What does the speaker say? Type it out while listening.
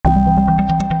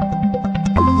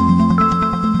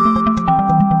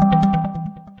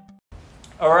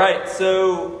All right,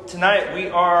 so tonight we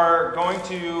are going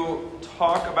to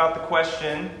talk about the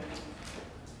question,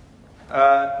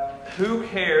 who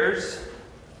cares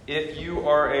if you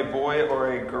are a boy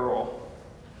or a girl?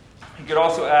 You could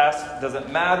also ask, does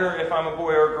it matter if I'm a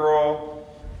boy or a girl?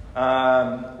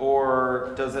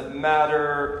 Or does it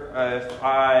matter if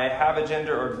I have a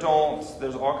gender or don't?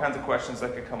 There's all kinds of questions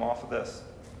that could come off of this.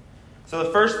 So the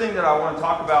first thing that I want to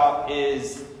talk about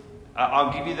is,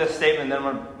 I'll give you this statement, and then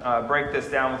I'm going to break this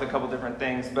down with a couple different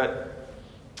things. But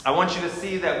I want you to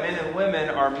see that men and women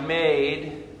are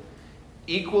made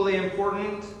equally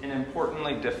important and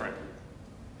importantly different.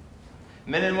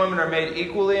 Men and women are made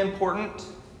equally important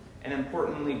and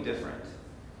importantly different.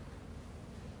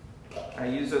 I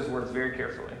use those words very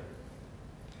carefully.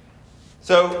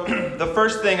 So the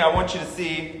first thing I want you to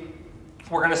see,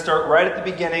 we're going to start right at the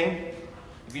beginning.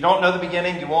 If you don't know the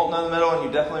beginning, you won't know the middle, and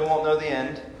you definitely won't know the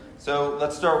end. So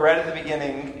let's start right at the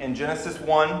beginning in Genesis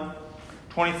 1,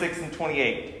 26 and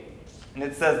 28. And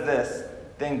it says this,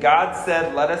 "Then God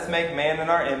said, 'Let us make man in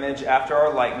our image, after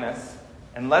our likeness,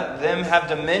 and let them have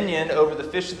dominion over the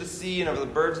fish of the sea, and over the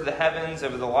birds of the heavens,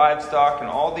 over the livestock, and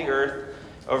all the earth,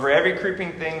 over every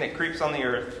creeping thing that creeps on the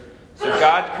earth.' So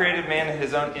God created man in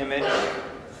his own image.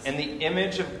 In the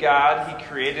image of God he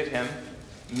created him.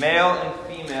 Male and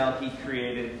female he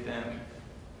created them.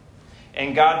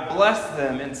 And God blessed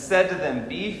them and said to them,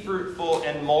 'Be fruitful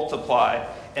and multiply,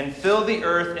 and fill the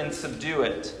earth and subdue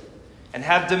it, and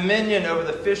have dominion over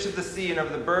the fish of the sea, and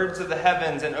over the birds of the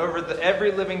heavens, and over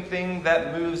every living thing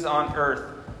that moves on earth.'"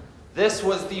 This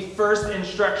was the first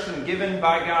instruction given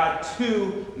by God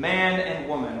to man and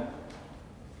woman.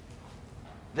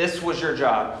 This was your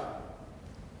job.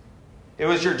 It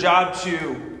was your job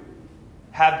to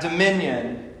have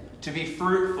dominion, to be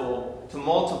fruitful, to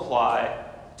multiply,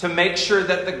 to make sure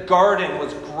that the garden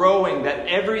was growing, that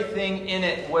everything in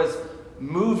it was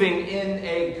moving in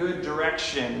a good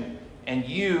direction, and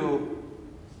you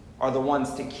are the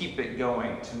ones to keep it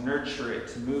going, to nurture it,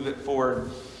 to move it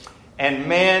forward. And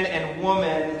man and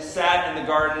woman sat in the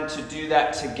garden to do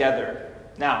that together.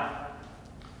 Now,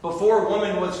 before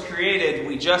woman was created,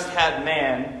 we just had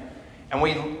man, and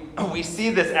we see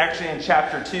this actually in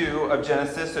chapter 2 of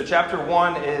Genesis. So chapter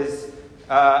 1 is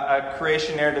a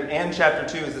creation narrative, and chapter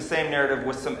 2 is the same narrative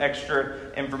with some extra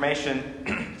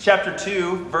information. Chapter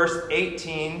 2, verse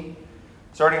 18,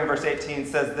 starting in verse 18,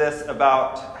 says this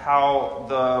about how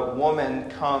the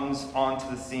woman comes onto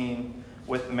the scene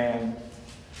with man.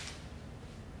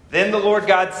 "Then the Lord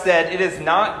God said, 'It is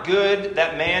not good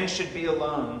that man should be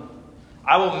alone.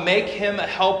 I will make him a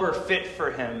helper fit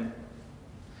for him.'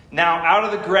 Now out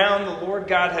of the ground the Lord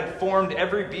God had formed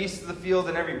every beast of the field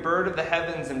and every bird of the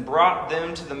heavens, and brought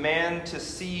them to the man to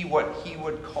see what he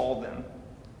would call them.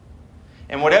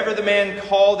 And whatever the man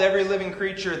called every living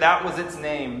creature, that was its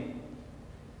name.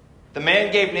 The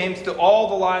man gave names to all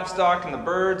the livestock and the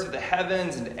birds of the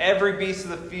heavens and every beast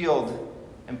of the field."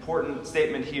 Important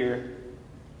statement here.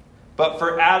 "But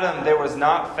for Adam there was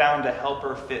not found a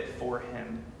helper fit for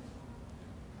him.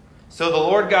 So the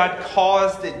Lord God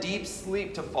caused a deep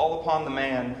sleep to fall upon the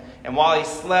man, and while he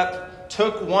slept,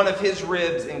 took one of his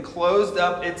ribs and closed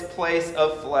up its place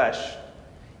of flesh.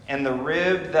 And the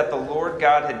rib that the Lord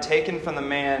God had taken from the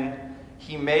man,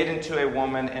 he made into a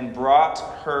woman and brought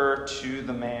her to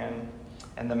the man.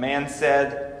 And the man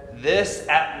said, 'This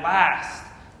at last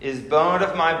is bone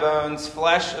of my bones,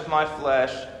 flesh of my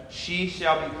flesh. She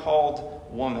shall be called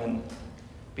woman,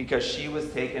 because she was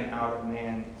taken out of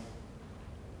man.'"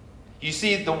 You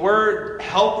see, the word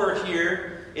helper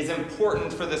here is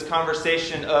important for this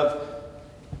conversation of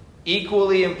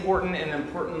equally important and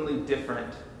importantly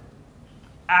different.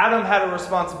 Adam had a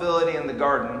responsibility in the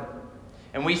garden.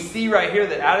 And we see right here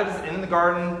that Adam is in the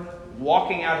garden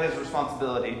walking out his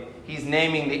responsibility. He's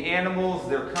naming the animals.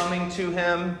 They're coming to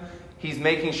him. He's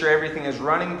making sure everything is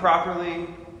running properly.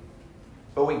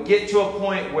 But we get to a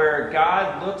point where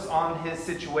God looks on his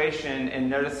situation and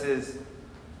notices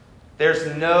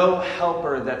there's no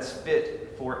helper that's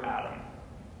fit for Adam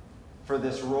for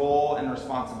this role and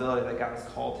responsibility that God has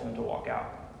called him to walk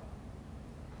out.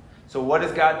 So what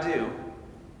does God do?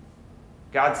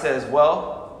 God says,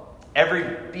 well,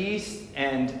 every beast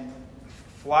and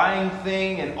flying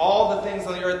thing and all the things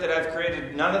on the earth that I've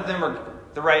created, none of them are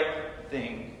the right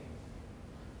thing.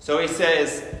 So he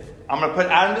says, I'm going to put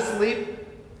Adam to sleep,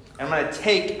 and I'm going to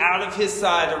take out of his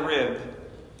side a rib.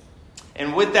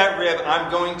 And with that rib,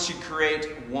 I'm going to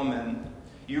create woman.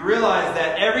 You realize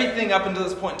that everything up until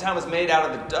this point in time was made out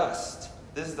of the dust.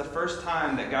 This is the first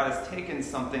time that God has taken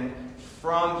something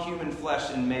from human flesh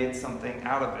and made something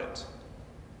out of it.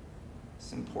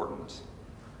 It's important.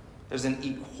 There's an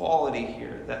equality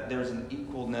here, that there's an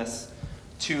equalness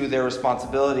to their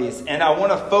responsibilities. And I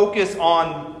want to focus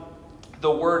on the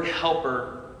word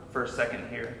helper for a second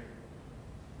here.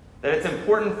 That it's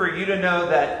important for you to know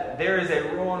that there is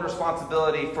a role and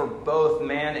responsibility for both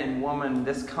man and woman.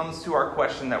 This comes to our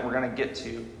question that we're going to get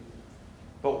to.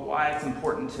 But why it's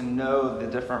important to know the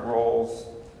different roles.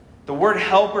 The word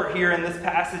helper here in this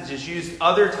passage is used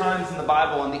other times in the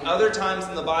Bible. And the other times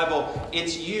in the Bible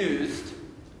it's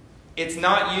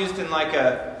not used in like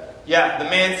the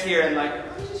man's here and like,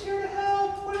 I'm just here to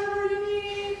help, whatever you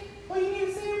need. Well, you need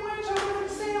a sandwich, I'll make a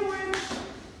sandwich.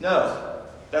 No,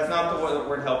 that's not the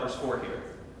word helper's for here.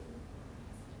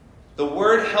 The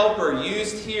word helper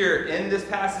used here in this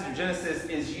passage of Genesis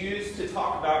is used to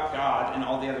talk about God in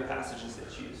all the other passages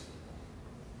it's used.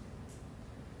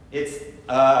 It's,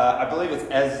 I believe it's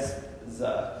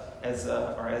Ezra.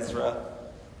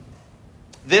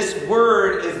 This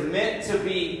word is meant to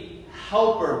be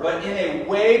helper, but in a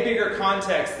way bigger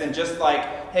context than just like,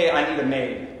 hey, I need a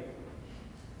maid.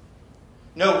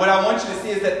 No, what I want you to see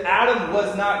is that Adam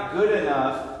was not good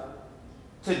enough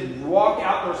to walk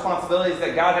out the responsibilities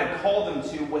that God had called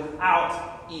him to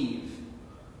without Eve.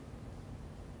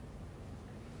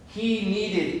 He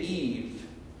needed Eve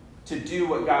to do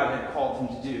what God had called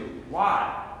him to do.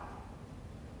 Why?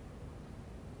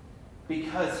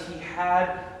 Because he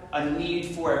had a need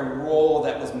for a role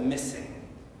that was missing.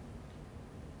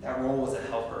 That role was a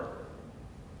helper.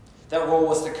 That role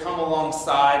was to come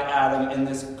alongside Adam in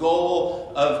this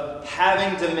goal of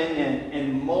having dominion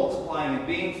and multiplying and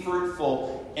being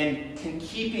fruitful and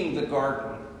keeping the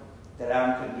garden that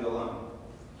Adam couldn't do alone.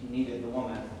 He needed the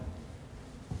woman.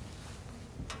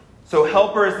 So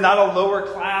helper is not a lower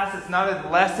class. It's not a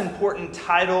less important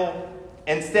title.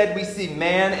 Instead, we see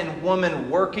man and woman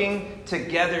working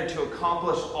together to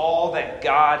accomplish all that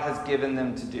God has given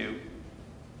them to do.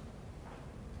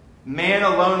 Man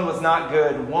alone was not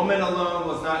good. Woman alone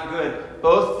was not good.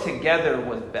 Both together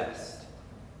was best.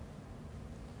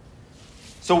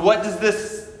 So what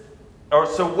does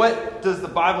the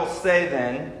Bible say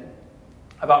then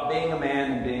about being a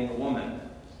man and being a woman?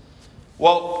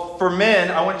 Well, for men,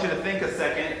 I want you to think a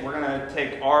second. We're going to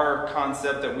take our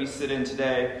concept that we sit in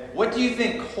today. What do you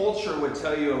think culture would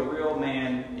tell you a real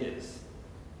man is?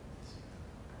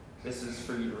 This is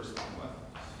for you to respond with.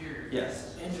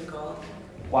 Yes. Andrew Collins.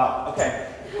 Wow, okay.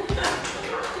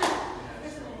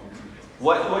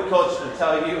 What would culture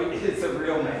tell you is a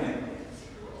real man?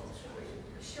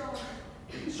 Strong.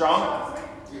 Strong?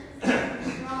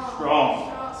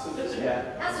 Strong.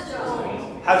 Yeah. Has a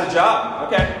job. Has a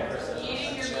job, okay.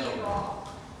 Eating your meat raw.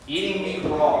 Eating meat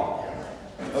raw.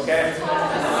 Okay.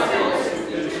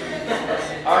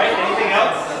 All right, anything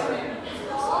else?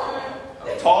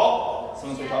 Tall?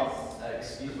 Someone say tall?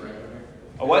 Excuse me.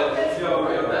 A what?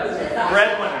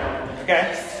 Breadwinner. Okay.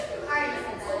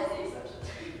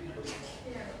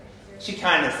 She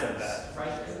kind of said that.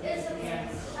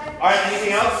 All right,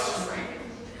 anything else?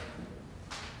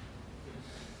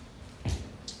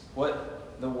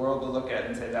 What the world will look at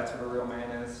and say that's what a real man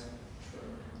is?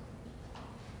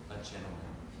 A gentleman.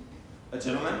 A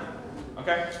gentleman?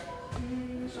 Okay. A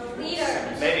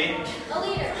leader. Maybe. A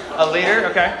leader. A leader?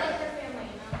 Okay. Like their family,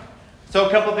 you know? So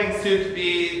a couple things too could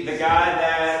be the guy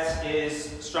that is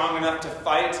strong enough to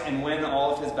fight and win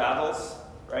all of his battles,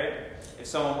 right? If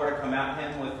someone were to come at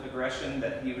him with aggression,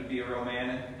 that he would be a real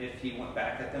man if he went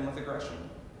back at them with aggression.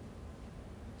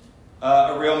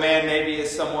 A real man maybe is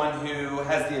someone who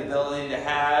has the ability to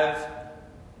have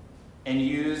and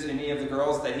use any of the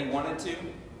girls that he wanted to.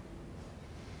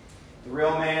 The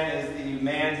real man is the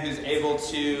man who's able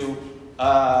to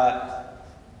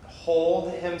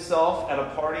hold himself at a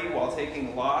party while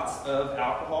taking lots of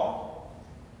alcohol.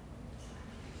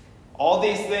 All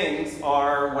these things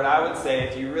are what I would say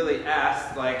if you really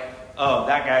asked, like, oh,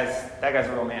 that guy's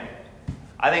a real man.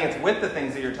 I think it's with the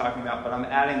things that you're talking about, but I'm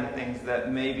adding the things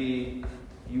that maybe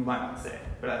you might not say,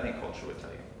 but I think culture would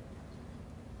tell you.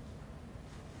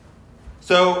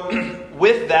 So,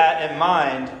 with that in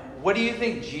mind, what do you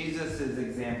think Jesus'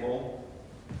 example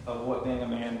of what being a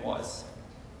man was?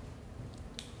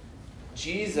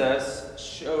 Jesus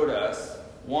showed us,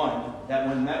 one, that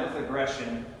when met with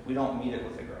aggression, we don't meet it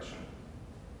with aggression.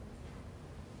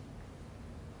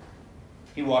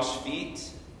 He washed feet.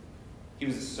 He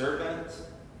was a servant.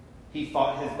 He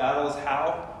fought his battles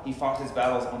how? He fought his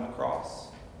battles on the cross.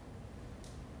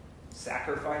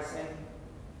 Sacrificing.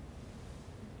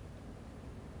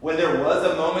 When there was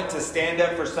a moment to stand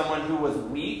up for someone who was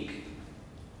weak,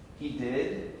 he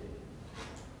did.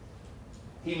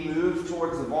 He moved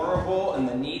towards the vulnerable and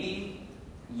the needy,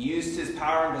 used his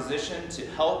power and position to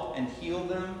help and heal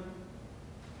them.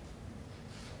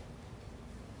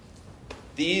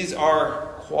 These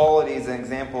are qualities and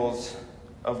examples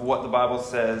of what the Bible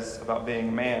says about being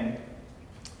a man.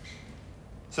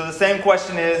 So the same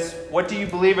question is, what do you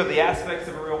believe are the aspects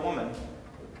of a real woman?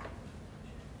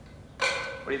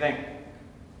 What do you think?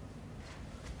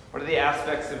 What are the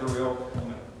aspects of a real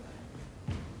woman?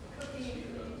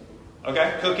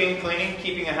 Okay, cooking, cleaning,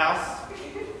 keeping a house.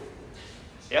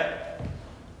 Yeah?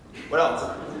 What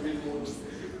else?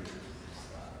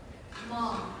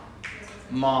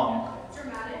 Mom.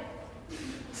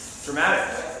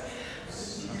 Dramatic.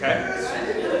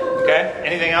 Okay.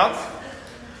 Anything else?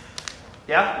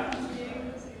 Yeah?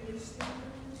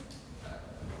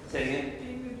 Say it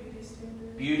again.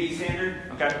 Beauty standard.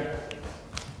 Okay.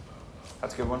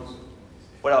 That's a good one.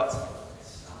 What else?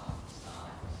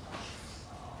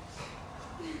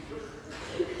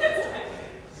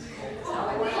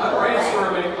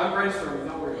 I'm brainstorming.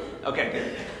 Don't worry. Okay,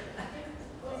 good.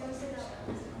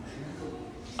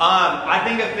 I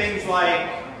think of things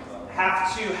like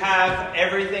have to have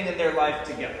everything in their life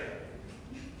together.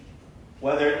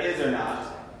 Whether it is or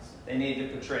not, they need to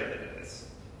portray that it is.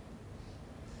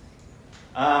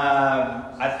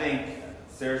 I think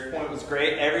Sarah's point was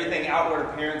great. Everything outward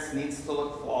appearance needs to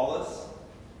look flawless.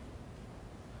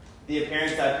 The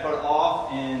appearance I put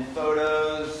off in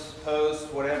photos,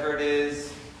 posts, whatever it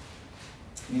is,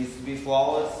 needs to be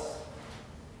flawless.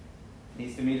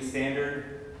 Needs to meet a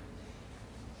standard.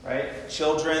 Right?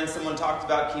 Children, someone talked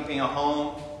about keeping a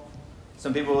home.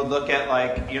 Some people would look at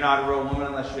like, you're not a real woman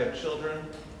unless you have children.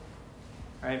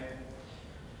 Right?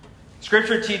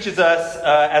 Scripture teaches us,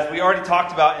 as we already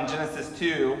talked about in Genesis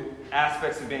 2,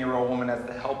 aspects of being a real woman as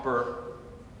the helper,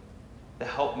 the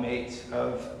helpmate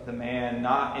of the man,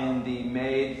 not in the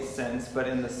maid sense, but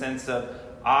in the sense of,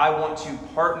 I want to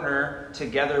partner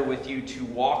together with you to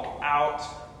walk out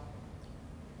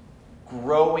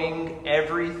growing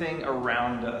everything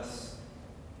around us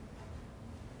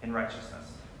in righteousness.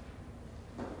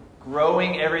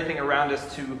 Growing everything around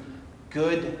us to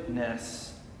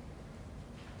goodness.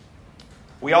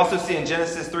 We also see in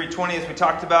Genesis 3:20, as we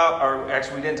talked about, or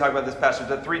actually we didn't talk about this passage,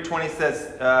 but 3:20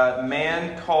 says,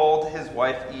 man called his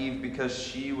wife Eve because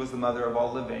she was the mother of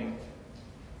all living.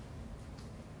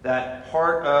 That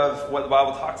part of what the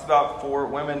Bible talks about for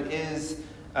women is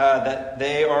that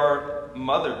they are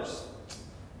mothers.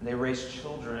 They raise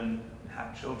children and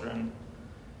have children.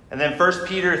 And then 1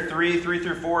 Peter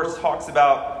 3:3-4 talks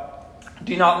about,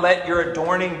 do not let your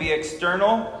adorning be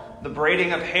external, the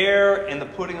braiding of hair and the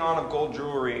putting on of gold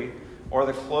jewelry, or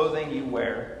the clothing you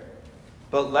wear.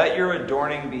 But let your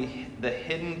adorning be the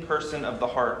hidden person of the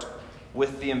heart,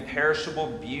 with the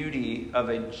imperishable beauty of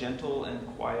a gentle and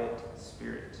quiet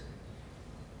spirit,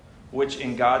 which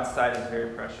in God's sight is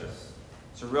very precious.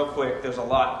 So real quick, there's a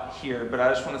lot here, but I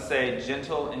just want to say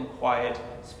gentle and quiet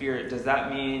spirit. Does that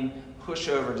mean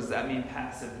pushover? Does that mean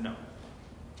passive? No.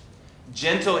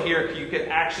 Gentle here, you could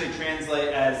actually translate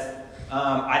as,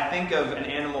 I think of an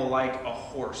animal like a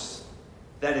horse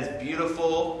that is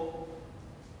beautiful,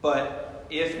 but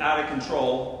if out of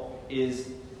control, is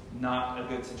not a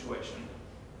good situation.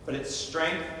 But it's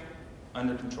strength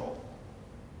under control.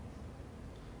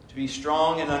 To be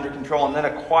strong and under control. And then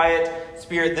a quiet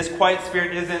spirit. This quiet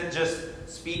spirit isn't just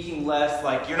speaking less,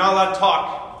 like you're not allowed to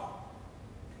talk.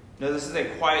 No, this is a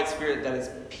quiet spirit that is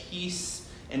peace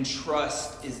and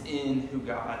trust is in who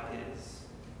God is.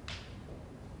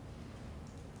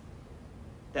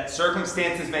 That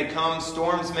circumstances may come,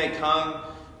 storms may come,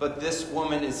 but this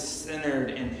woman is centered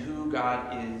in who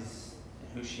God is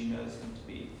and who she knows him to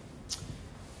be.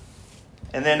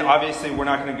 And then obviously we're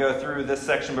not going to go through this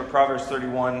section, but Proverbs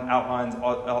 31 outlines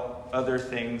other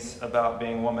things about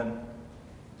being a woman.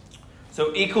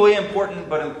 So equally important,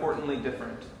 but importantly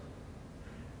different.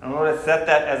 And I want to set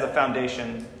that as a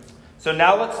foundation. So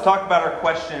now let's talk about our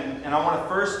question. And I want to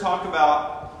first talk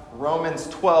about Romans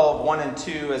 12, 1 and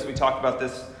 2, as we talk about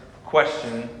this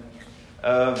question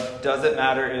of does it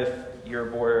matter if you're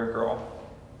a boy or a girl?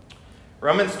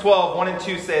 Romans 12, 1 and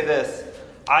 2 say this.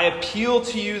 I appeal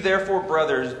to you, therefore,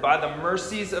 brothers, by the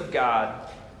mercies of God,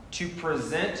 to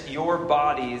present your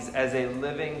bodies as a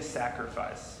living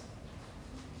sacrifice,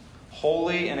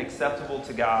 holy and acceptable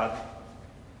to God,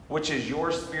 which is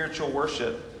your spiritual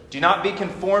worship. Do not be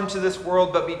conformed to this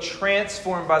world, but be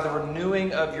transformed by the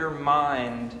renewing of your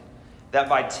mind, that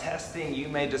by testing you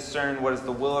may discern what is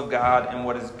the will of God and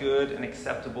what is good and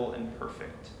acceptable and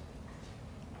perfect.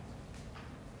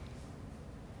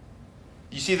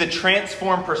 You see the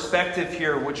transformed perspective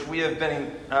here, which we have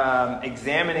been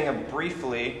examining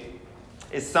briefly,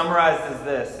 is summarized as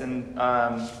this. And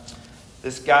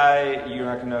this guy, you're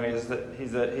not going to know,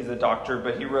 he's a doctor,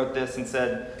 but he wrote this and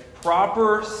said,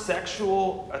 proper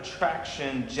sexual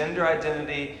attraction, gender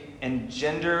identity, and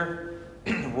gender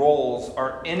roles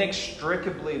are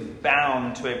inextricably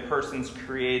bound to a person's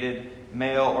created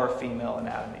male or female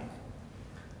anatomy,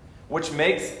 which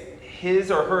makes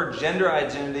his or her gender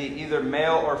identity either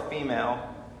male or female.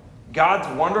 God's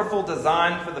wonderful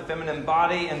design for the feminine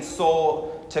body and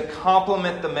soul to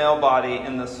complement the male body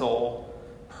and the soul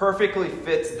perfectly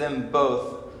fits them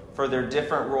both for their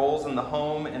different roles in the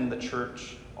home and the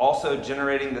church, also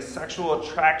generating the sexual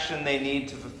attraction they need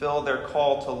to fulfill their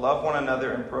call to love one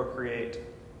another and procreate.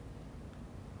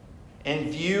 In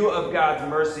view of God's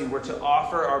mercy, we're to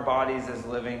offer our bodies as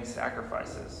living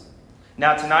sacrifices.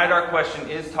 Now, tonight our question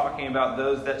is talking about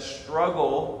those that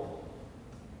struggle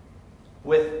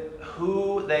with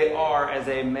who they are as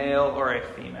a male or a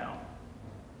female.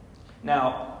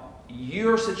 Now,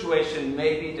 your situation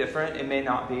may be different, it may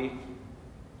not be,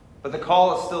 but the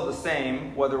call is still the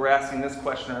same, whether we're asking this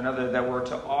question or another, that we're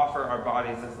to offer our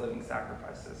bodies as living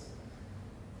sacrifices.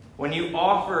 When you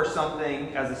offer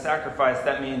something as a sacrifice,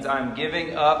 that means I'm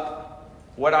giving up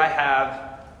what I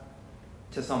have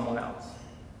to someone else.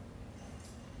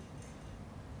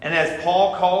 And as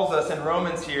Paul calls us in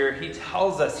Romans here, he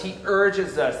tells us, he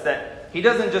urges us that he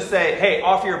doesn't just say, hey,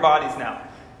 offer your bodies now.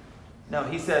 No,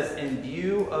 he says, in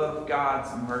view of God's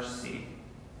mercy,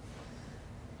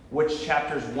 which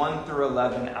chapters 1 through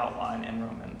 11 outline in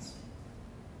Romans.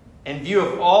 In view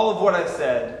of all of what I've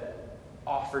said,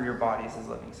 offer your bodies as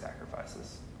living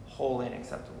sacrifices, holy and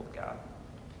acceptable to God.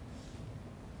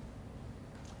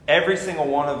 Every single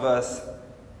one of us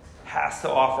has to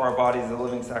offer our bodies as a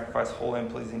living sacrifice, holy and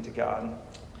pleasing to God.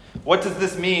 What does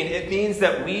this mean? It means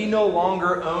that we no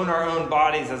longer own our own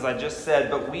bodies, as I just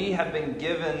said, but we have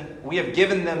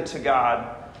given them to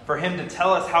God for him to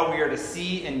tell us how we are to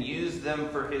see and use them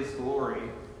for his glory.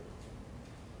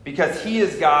 Because he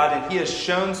is God and he has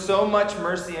shown so much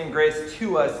mercy and grace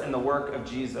to us in the work of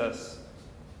Jesus.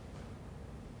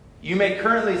 You may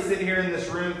currently sit here in this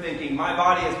room thinking, my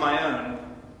body is my own.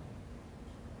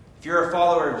 If you're a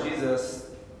follower of Jesus,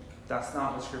 that's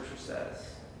not what Scripture says.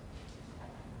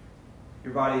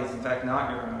 Your body is in fact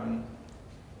not your own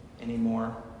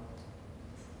anymore.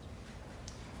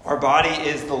 Our body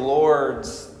is the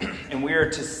Lord's, and we are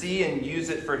to see and use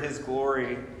it for his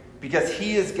glory because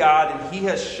he is God and he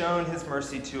has shown his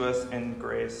mercy to us in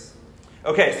grace.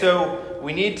 Okay, so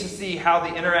we need to see how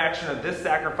the interaction of this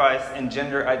sacrifice and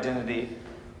gender identity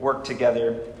work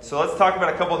together. So let's talk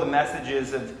about a couple of the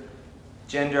messages of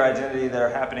gender identity that are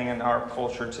happening in our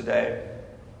culture today.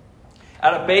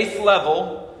 At a base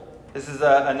level, this is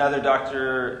another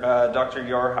Dr.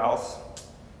 Yarhouse,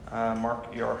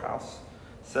 Mark Yarhouse,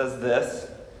 says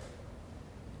this.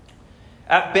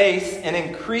 At base, in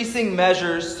increasing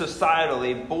measures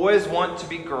societally, boys want to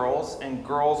be girls and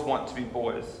girls want to be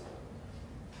boys.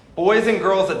 Boys and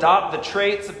girls adopt the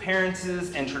traits,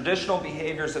 appearances, and traditional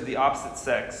behaviors of the opposite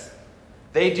sex.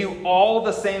 They do all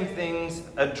the same things,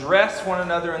 address one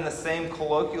another in the same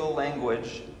colloquial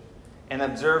language, and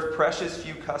observe precious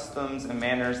few customs and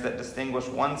manners that distinguish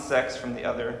one sex from the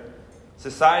other.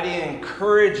 Society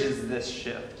encourages this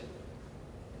shift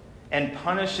and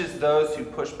punishes those who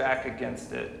push back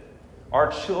against it.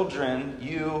 Our children,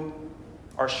 you,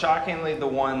 are shockingly the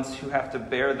ones who have to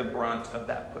bear the brunt of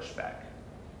that pushback.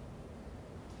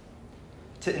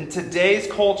 In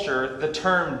today's culture, the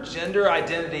term gender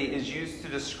identity is used to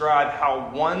describe how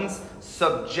one's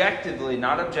subjectively,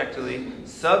 not objectively,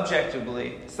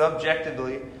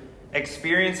 subjectively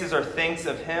experiences or thinks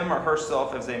of him or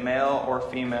herself as a male or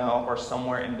female or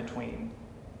somewhere in between.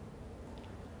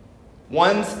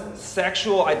 One's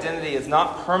sexual identity is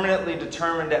not permanently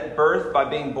determined at birth by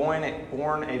being born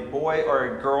a boy or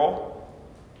a girl,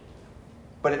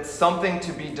 but it's something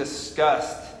to be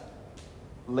discussed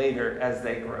later as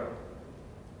they grow.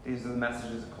 These are the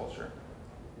messages of culture.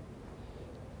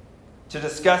 To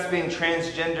discuss being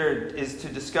transgendered is to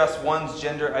discuss one's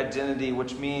gender identity,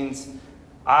 which means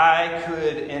I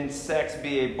could in sex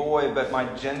be a boy, but my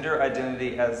gender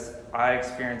identity as I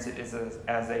experience it is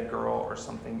as a girl or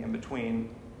something in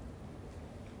between.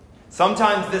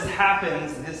 Sometimes this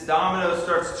happens, this domino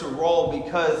starts to roll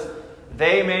because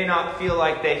they may not feel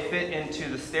like they fit into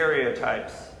the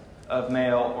stereotypes of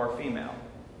male or female.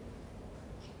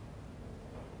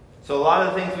 So a lot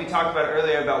of the things we talked about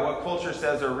earlier about what culture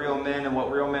says are real men and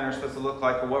what real men are supposed to look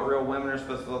like, or what real women are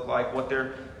supposed to look like, what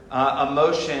their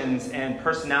emotions and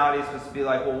personality is supposed to be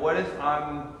like. Well, what if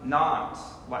I'm not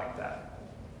like that?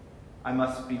 I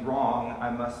must be wrong. I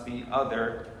must be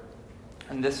other.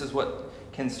 And this is what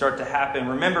can start to happen.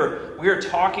 Remember, we are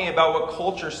talking about what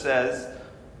culture says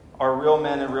are real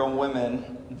men and real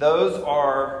women, those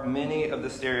are many of the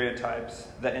stereotypes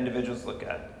that individuals look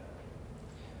at.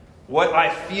 What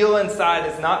I feel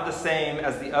inside is not the same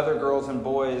as the other girls and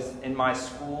boys in my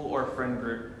school or friend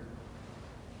group.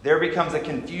 There becomes a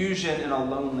confusion and a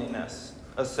loneliness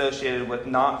associated with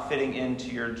not fitting into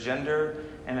your gender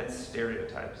and its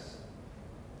stereotypes.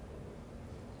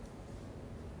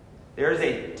 There is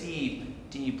a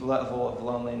deep, deep level of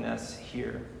loneliness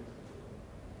here.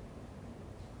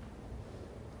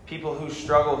 People who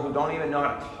struggle, who don't even know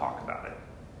how to talk about it.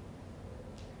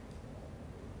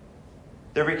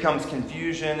 There becomes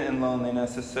confusion and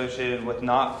loneliness associated with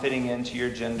not fitting into your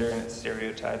gender and its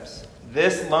stereotypes.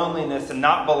 This loneliness and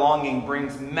not belonging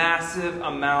brings massive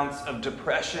amounts of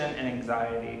depression and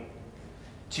anxiety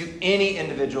to any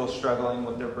individual struggling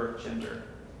with their birth gender.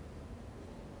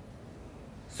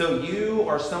 So you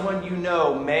or someone you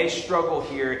know may struggle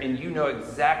here, and you know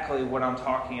exactly what I'm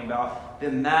talking about. The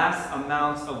mass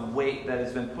amounts of weight that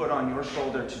has been put on your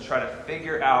shoulder to try to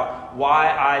figure out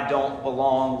why I don't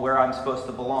belong where I'm supposed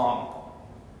to belong.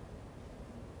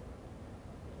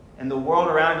 And the world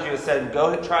around you has said,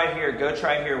 go try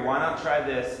here, why not try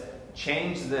this?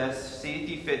 Change this, see if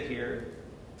you fit here.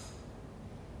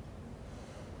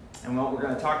 And what we're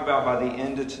going to talk about by the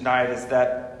end of tonight is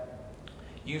that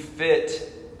you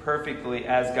fit perfectly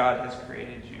as God has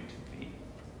created you to be.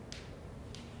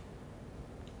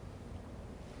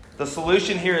 The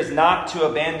solution here is not to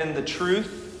abandon the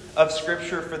truth of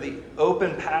Scripture for the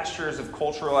open pastures of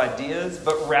cultural ideas,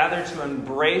 but rather to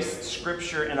embrace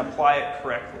Scripture and apply it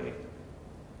correctly.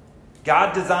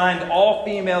 God designed all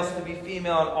females to be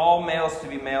female and all males to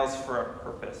be males for a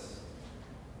purpose.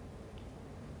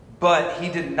 But He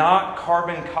did not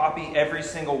carbon copy every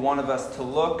single one of us to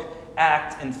look,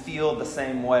 act, and feel the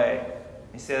same way.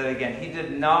 Let me say that again. He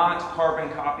did not carbon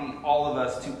copy all of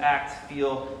us to act,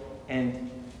 feel, and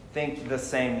think the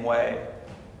same way.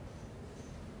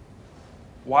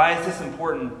 Why is this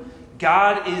important?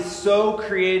 God is so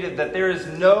creative that there is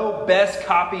no best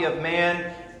copy of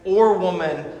man or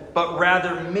woman, but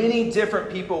rather many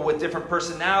different people with different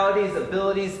personalities,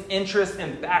 abilities, interests,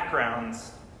 and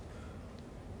backgrounds.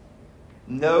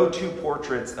 No two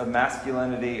portraits of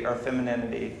masculinity or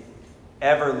femininity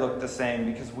ever look the same,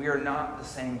 because we are not the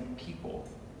same people.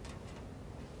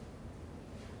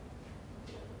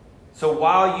 So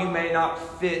while you may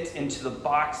not fit into the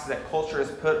box that culture has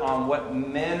put on what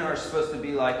men are supposed to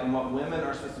be like and what women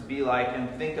are supposed to be like and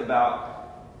think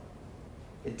about,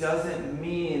 it doesn't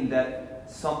mean that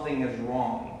something is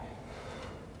wrong.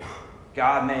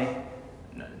 God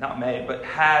but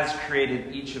has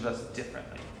created each of us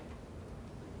differently.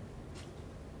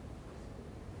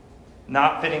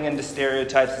 Not fitting into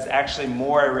stereotypes is actually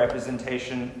more a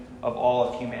representation of all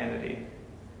of humanity.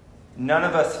 None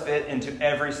of us fit into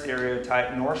every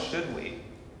stereotype, nor should we.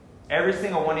 Every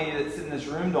single one of you that sit in this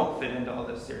room don't fit into all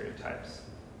those stereotypes.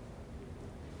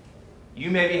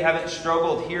 You maybe haven't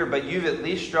struggled here, but you've at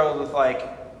least struggled with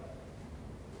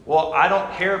well, I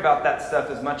don't care about that stuff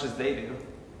as much as they do.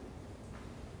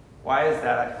 Why is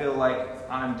that? I feel like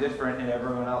I'm different and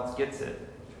everyone else gets it.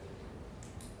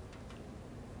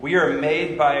 We are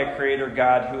made by a creator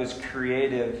God who is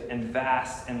creative and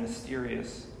vast and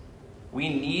mysterious. We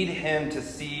need to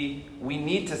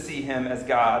see him as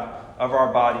God of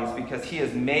our bodies, because he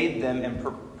has made them and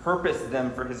purposed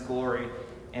them for his glory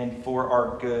and for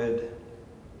our good.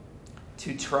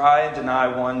 To try and deny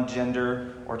one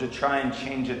gender or to try and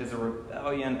change it is a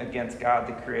rebellion against God,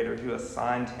 the creator, who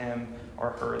assigned him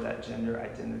or her that gender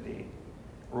identity,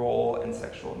 role, and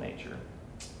sexual nature.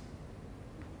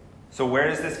 So where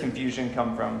does this confusion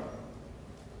come from?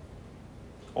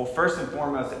 Well, first and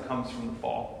foremost, it comes from the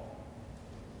fall.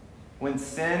 When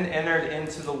sin entered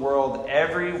into the world,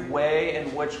 every way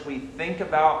in which we think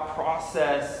about,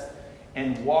 process,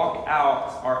 and walk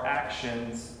out our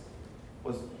actions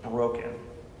was broken.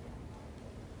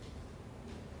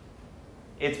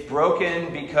 It's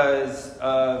broken because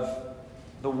of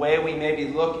the way we maybe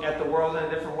look at the world in a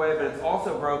different way, but it's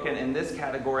also broken in this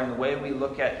category in the way we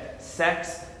look at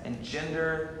sex and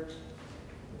gender.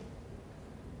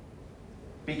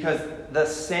 Because the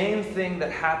same thing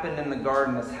that happened in the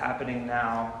garden is happening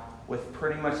now with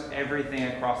pretty much everything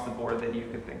across the board that you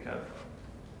could think of.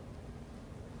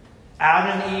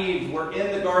 Adam and Eve were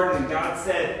in the garden, and God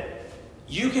said,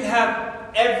 you can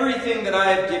have everything that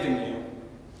I have given you.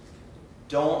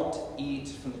 Don't eat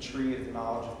from the tree of the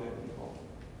knowledge of good and evil.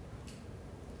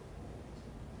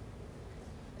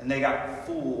 And they got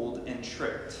fooled and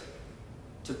tricked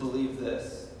to believe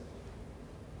this.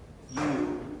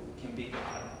 You can be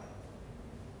God.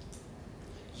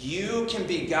 You can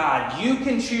be God. You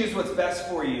can choose what's best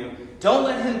for you. Don't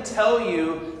let him tell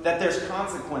you that there's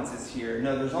consequences here.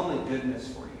 No, there's only goodness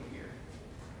for you here.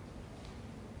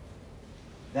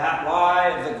 That lie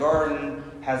of the garden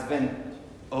has been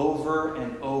over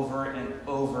and over and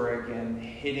over again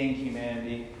hitting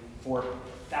humanity for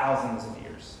thousands of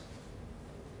years.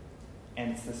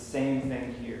 And it's the same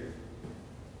thing here.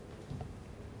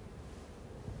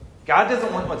 God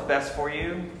doesn't want what's best for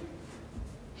you.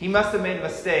 He must have made a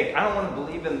mistake. I don't want to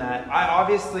believe in that. I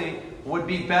obviously would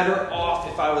be better off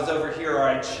if I was over here or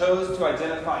I chose to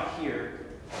identify here.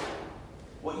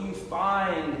 What you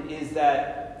find is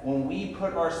that when we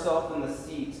put ourselves in the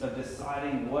seat of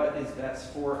deciding what is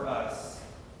best for us,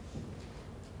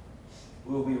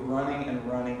 we will be running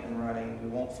and running and running. We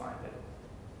won't find it.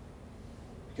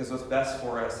 Because what's best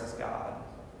for us is God.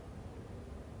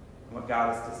 And what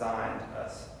God has designed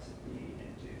us to be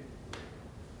and do.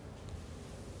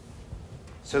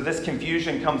 So this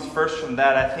confusion comes first from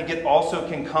that. I think it also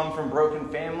can come from broken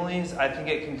families. I think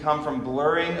it can come from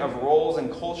blurring of roles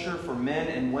and culture for men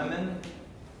and women.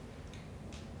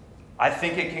 I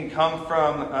think it can come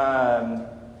from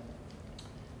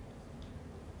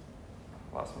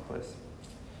lost my place.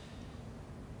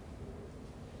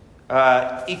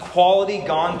 Equality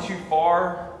gone too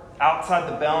far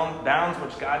outside the bounds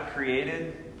which God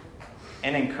created,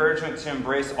 and encouragement to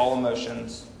embrace all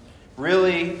emotions.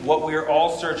 Really, what we are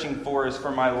all searching for is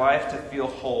for my life to feel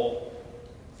whole,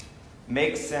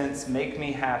 make sense, make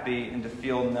me happy, and to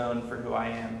feel known for who I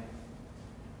am.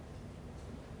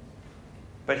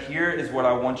 But here is what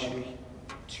I want you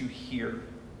to hear.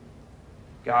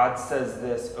 God says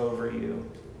this over you.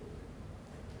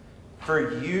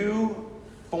 For you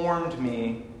formed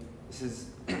me. This is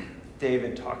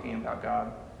David talking about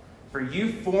God. For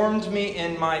you formed me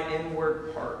in my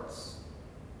inward parts.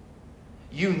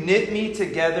 You knit me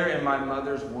together in my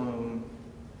mother's womb.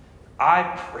 I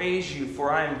praise you,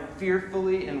 for I am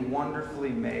fearfully and wonderfully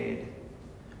made.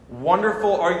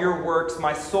 Wonderful are your works.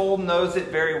 My soul knows it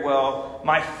very well.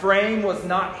 My frame was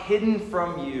not hidden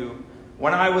from you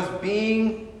when I was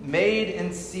being made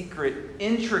in secret,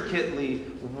 intricately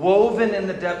woven in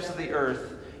the depths of the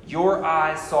earth. Your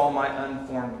eyes saw my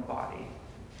unformed body.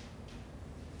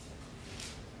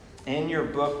 In your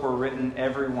book were written,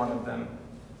 every one of them,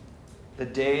 the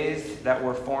days that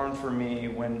were formed for me,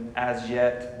 when as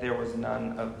yet there was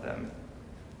none of them.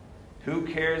 Who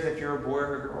cares if you're a boy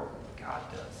or a girl? God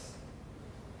does.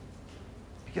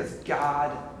 Because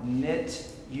God knit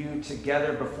you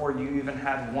together before you even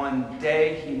had one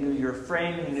day. He knew your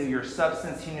frame. He knew your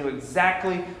substance. He knew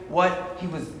exactly what he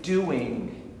was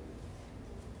doing.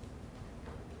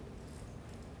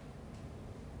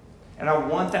 And I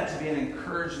want that to be an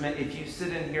encouragement if you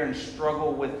sit in here and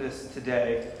struggle with this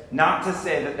today. Not to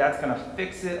say that that's going to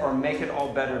fix it or make it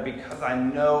all better, because I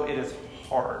know it is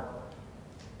hard.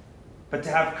 But to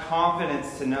have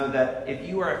confidence to know that if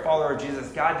you are a follower of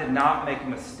Jesus, God did not make a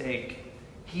mistake.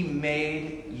 He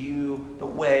made you the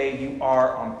way you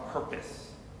are on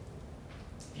purpose.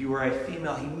 If you were a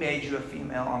female, he made you a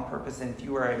female on purpose. And if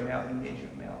you were a male, he made you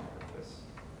a male on purpose.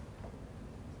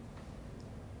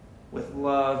 With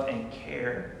love and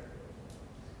care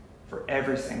for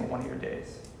every single one of your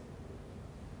days.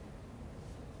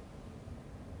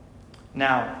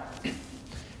 Now,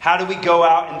 how do we go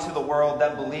out into the world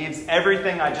that believes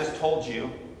everything I just told you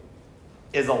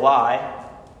is a lie?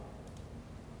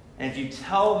 And if you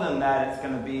tell them that, it's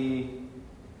going to be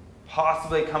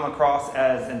possibly come across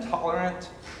as intolerant,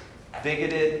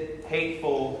 bigoted,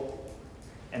 hateful,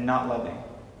 and not loving.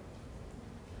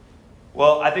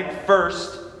 Well, I think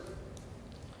first,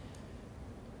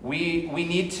 we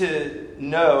need to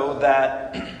know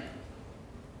that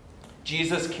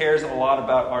Jesus cares a lot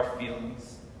about our feelings.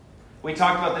 We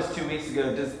talked about this 2 weeks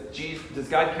ago. Does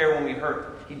God care when we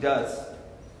hurt? He does.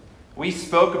 We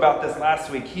spoke about this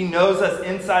last week. He knows us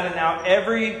inside and out.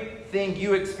 Everything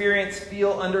you experience,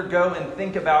 feel, undergo, and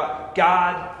think about,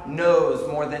 God knows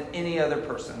more than any other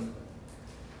person.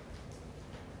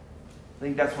 I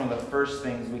think that's one of the first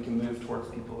things we can move towards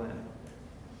people in.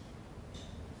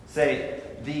 Say,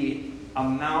 the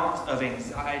amount of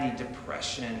anxiety,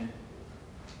 depression,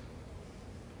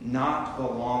 not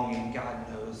belonging, God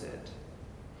knows it.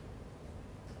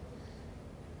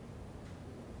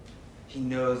 He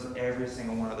knows every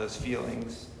single one of those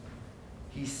feelings.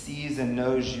 He sees and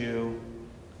knows you.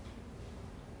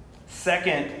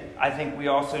 Second, I think we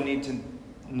also need to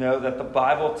know that the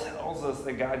Bible tells us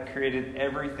that God created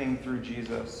everything through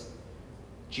Jesus.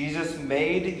 Jesus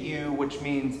made you, which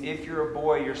means if you're a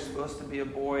boy, you're supposed to be a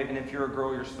boy, and if you're a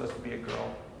girl, you're supposed to be a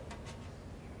girl.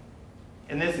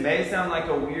 And this may sound like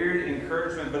a weird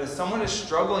encouragement, but if someone is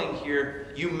struggling here,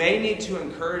 you may need to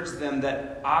encourage them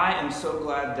that I am so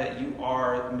glad that you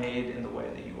are made in the way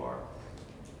that you are.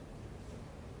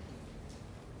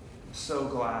 I'm so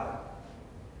glad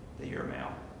that you're a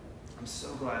male. I'm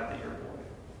so glad that you're a boy.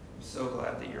 I'm so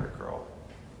glad that you're a girl.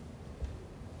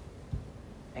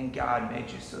 And God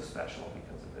made you so special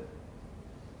because of it.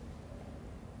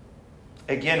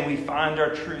 Again, we find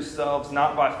our true selves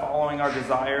not by following our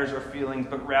desires or feelings,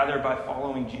 but rather by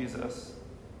following Jesus.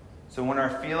 So when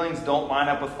our feelings don't line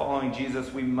up with following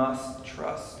Jesus, we must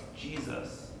trust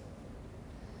Jesus.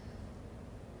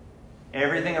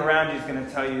 Everything around you is going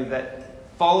to tell you that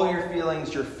follow your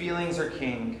feelings are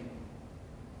king.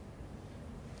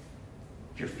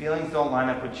 If your feelings don't line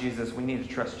up with Jesus, we need to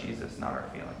trust Jesus, not our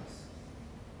feelings.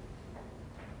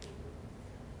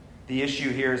 The issue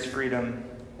here is freedom.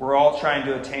 We're all trying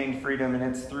to attain freedom, and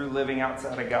it's through living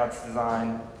outside of God's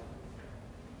design.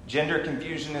 Gender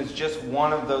confusion is just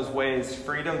one of those ways.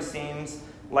 Freedom seems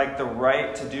like the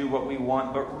right to do what we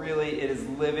want, but really it is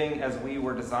living as we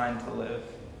were designed to live.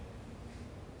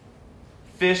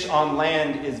 Fish on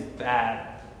land is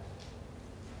bad.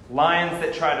 Lions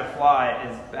that try to fly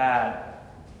is bad.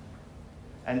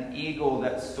 An eagle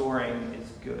that's soaring is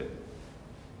good.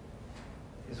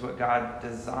 Is what God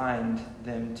designed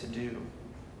them to do.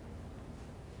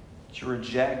 To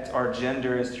reject our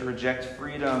gender is to reject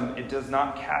freedom. It does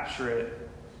not capture it.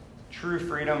 True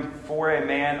freedom for a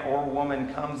man or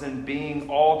woman comes in being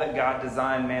all that God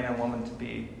designed man and woman to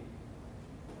be.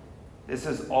 This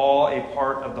is all a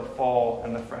part of the fall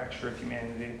and the fracture of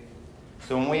humanity.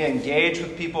 So when we engage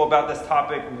with people about this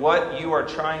topic, what you are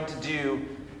trying to do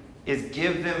is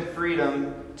give them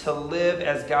freedom to live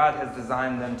as God has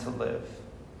designed them to live.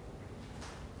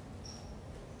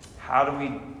 How do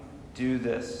we do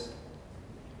this?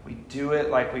 We do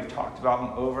it like we've talked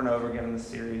about over and over again in the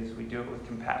series. We do it with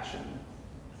compassion.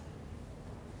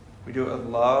 We do it with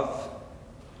love.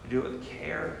 We do it with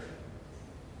care.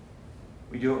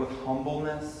 We do it with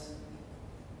humbleness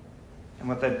and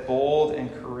with a bold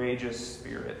and courageous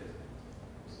spirit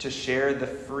to share the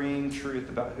freeing truth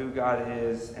about who God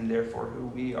is and therefore who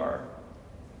we are.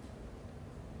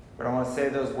 But I want to say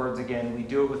those words again. We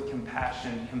do it with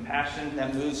compassion. Compassion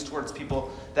that moves towards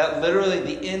people. That literally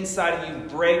the inside of you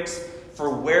breaks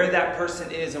for where that person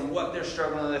is and what they're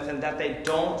struggling with, and that they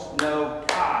don't know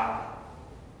God.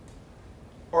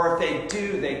 Or if they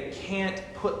do, they can't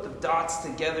put the dots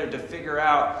together to figure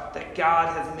out that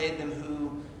God has made them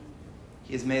who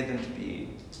He has made them to be.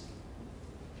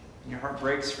 And your heart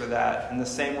breaks for that in the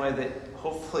same way that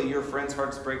hopefully your friend's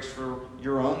heart breaks for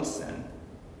your own sin.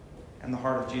 And the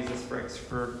heart of Jesus breaks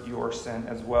for your sin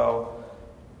as well.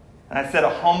 And I said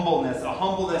a humbleness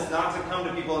not to come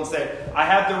to people and say, I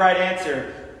have the right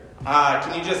answer.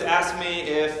 Can you just ask me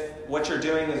if what you're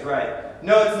doing is right?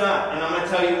 No, it's not, and I'm going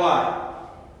to tell you why.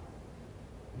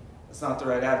 It's not the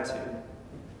right attitude.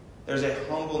 There's a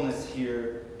humbleness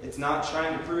here. It's not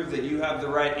trying to prove that you have the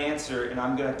right answer, and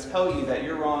I'm going to tell you that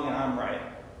you're wrong and I'm right.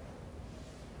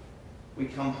 We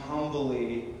come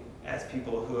humbly as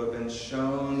people who have been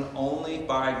shown only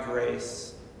by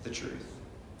grace the truth,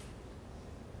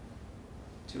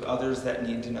 to others that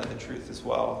need to know the truth as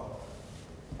well,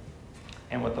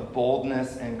 and with a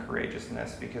boldness and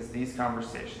courageousness, because these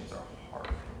conversations are hard.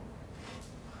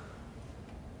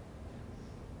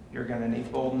 You're going to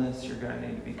need boldness. You're going to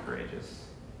need to be courageous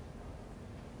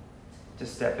to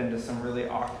step into some really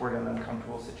awkward and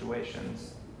uncomfortable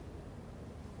situations.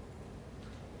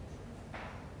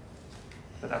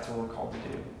 But that's what we're called to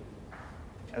do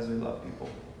as we love people.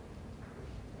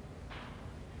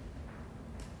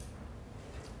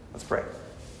 Let's pray.